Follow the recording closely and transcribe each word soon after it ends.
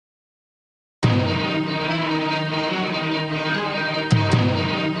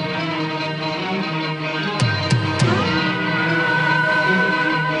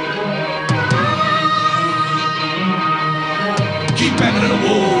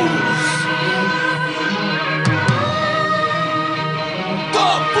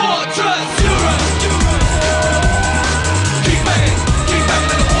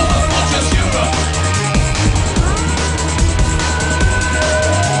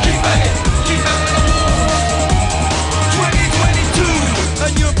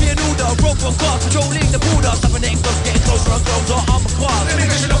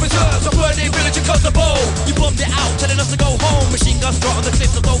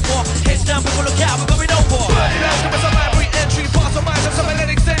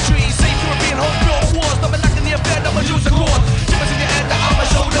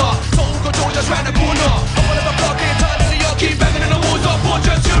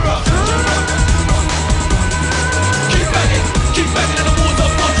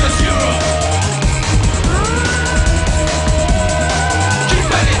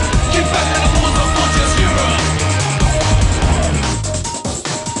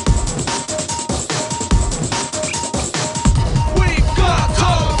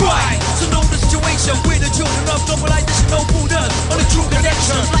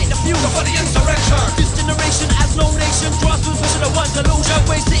future,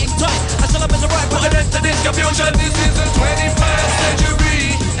 we're sitting tight. I still have as a right, put an end to this confusion. This is the 21st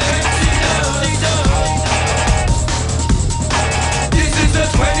century. This is the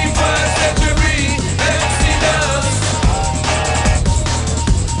 21st century. MC-Dubs.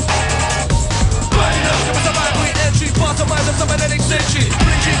 Burning up, give us a vibrant entry. Pass the rise of some magnetic century.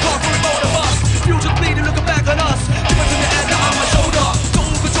 Bridging car for remote of us. Future's bleeding, looking back on us. Give us to the end, on my shoulder.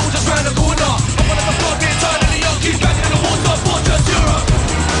 Total control just round the corner. I'm one of the block, getting tired of the young. Keep banging in the walls of Fortress Europe.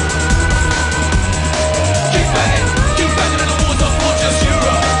 Keep banging in the walls of Fortress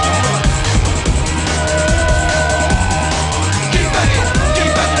Europe. Keep banging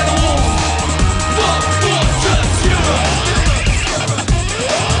in the walls of Fortress Europe.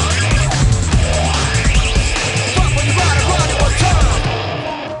 Fuck when you ride around it one time.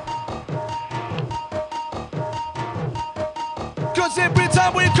 Cause every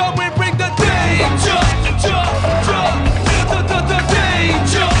time we come we bring the danger.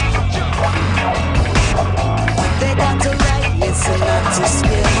 Danger. They got to right, listen not to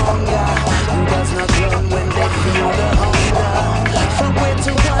scare hunger. Who does not run when they feel the hunger? From where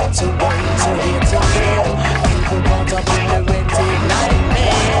to what to when to here to there. People caught up in the rented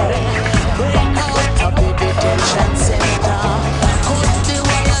nightmare. Break out of the detention center. Cut the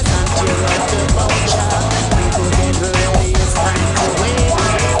wires and tear up the vulture. People get ready, it's time to wake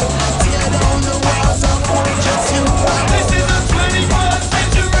up. Tear down the walls of Fortress Europe. This is the 21st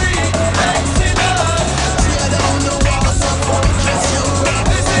century. MC-Dubs. Tear down the walls of Fortress Europe.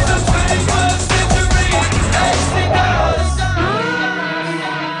 This is the 21st century. MC-Dubs.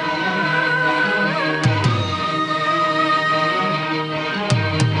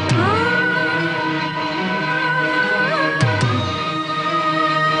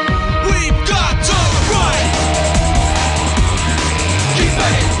 We've got to ride. Keep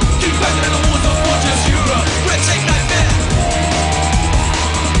banging in the walls of Fortress Europe. Red take nightmare.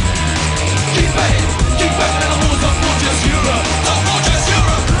 Keep banging in the walls of Fortress Europe. Of Fortress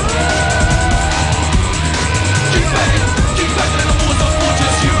Europe. Keep banging in the walls of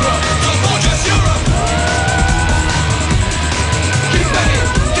Fortress Europe. Of Fortress Europe. Keep banging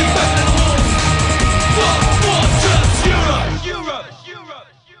in the walls of Fortress Europe.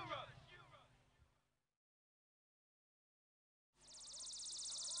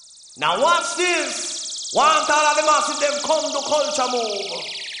 Now watch this. Want all of the masses them come to culture move.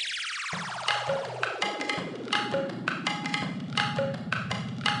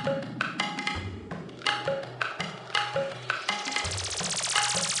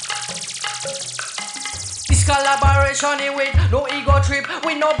 This collaboration here with no ego trip.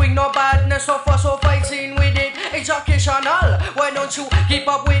 We no bring no badness, so far so fighting with it. Educational, why don't you keep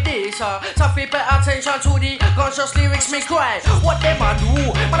up with this? So pay attention to the conscious lyrics me cry. What them a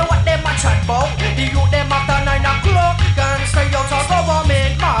do, but what them a chat about? The youth them after 9 o'clock can't stay out of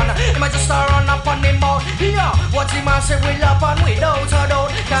government man. Him a just run up on him out. Yeah, what him a say will happen without a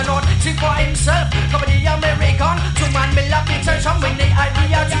doubt. Cannot think for himself. Come the American, two man will have attention when the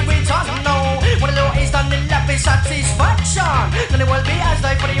idea to return. No, when the law is done, the lap is satisfaction. Then it will be as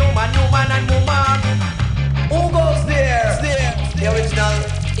life for the human and woman. Who goes there? The original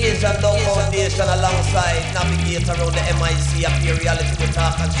Asian Dog Foundation alongside Navigator around the MIC appear reality with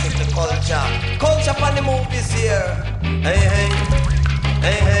talk and strip the culture. Culture on the move this year. Hey hey,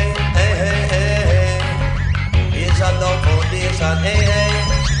 hey hey, hey hey, hey hey. Asian Dog Foundation. Hey hey,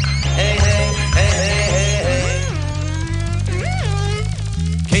 hey hey, hey hey, hey hey.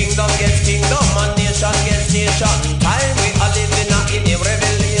 Kingdom gets kingdom and nation gets nation. Time we are living in a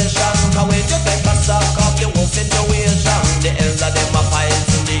revelation. Cause when you take a stock of the whole situation, the elder them a fight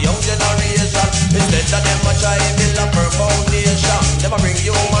in the young generation. Instead of them a try build a firm foundation, them a bring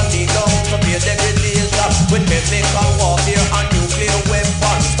human being down to pay degradation. With chemical warfare and nuclear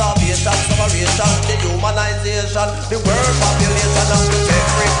weapons, starvation, separation, dehumanization. The world population has to take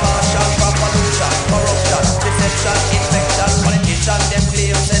precaution from pollution, corruption, deception, infection. Politicians them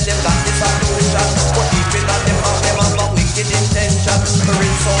claim say them got the solution, but deep in them have them a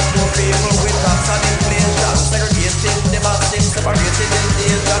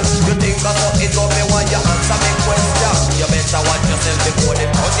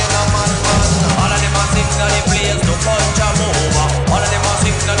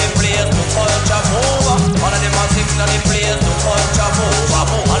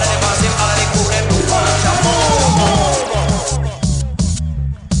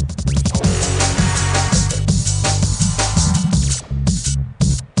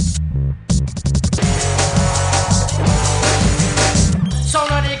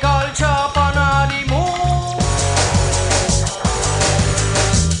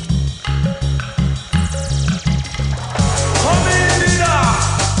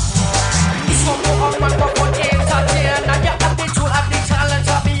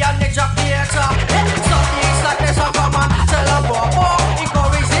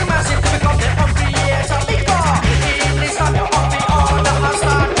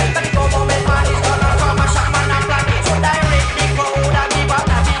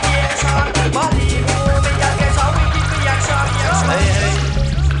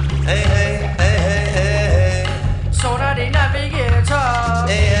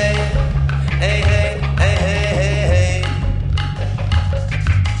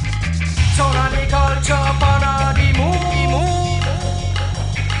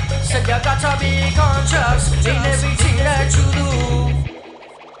be conscious in everything that you do.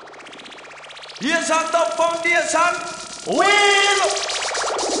 Yes, and the foundation will.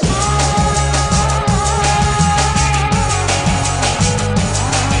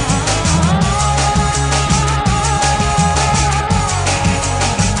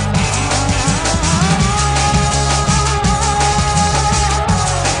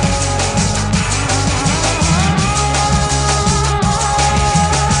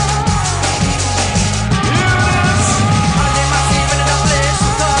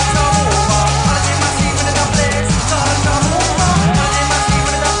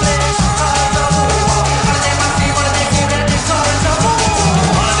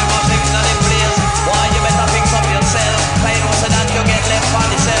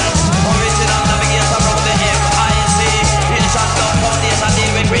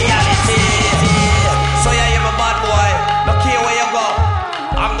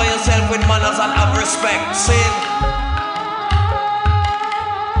 With manners and have respect. See?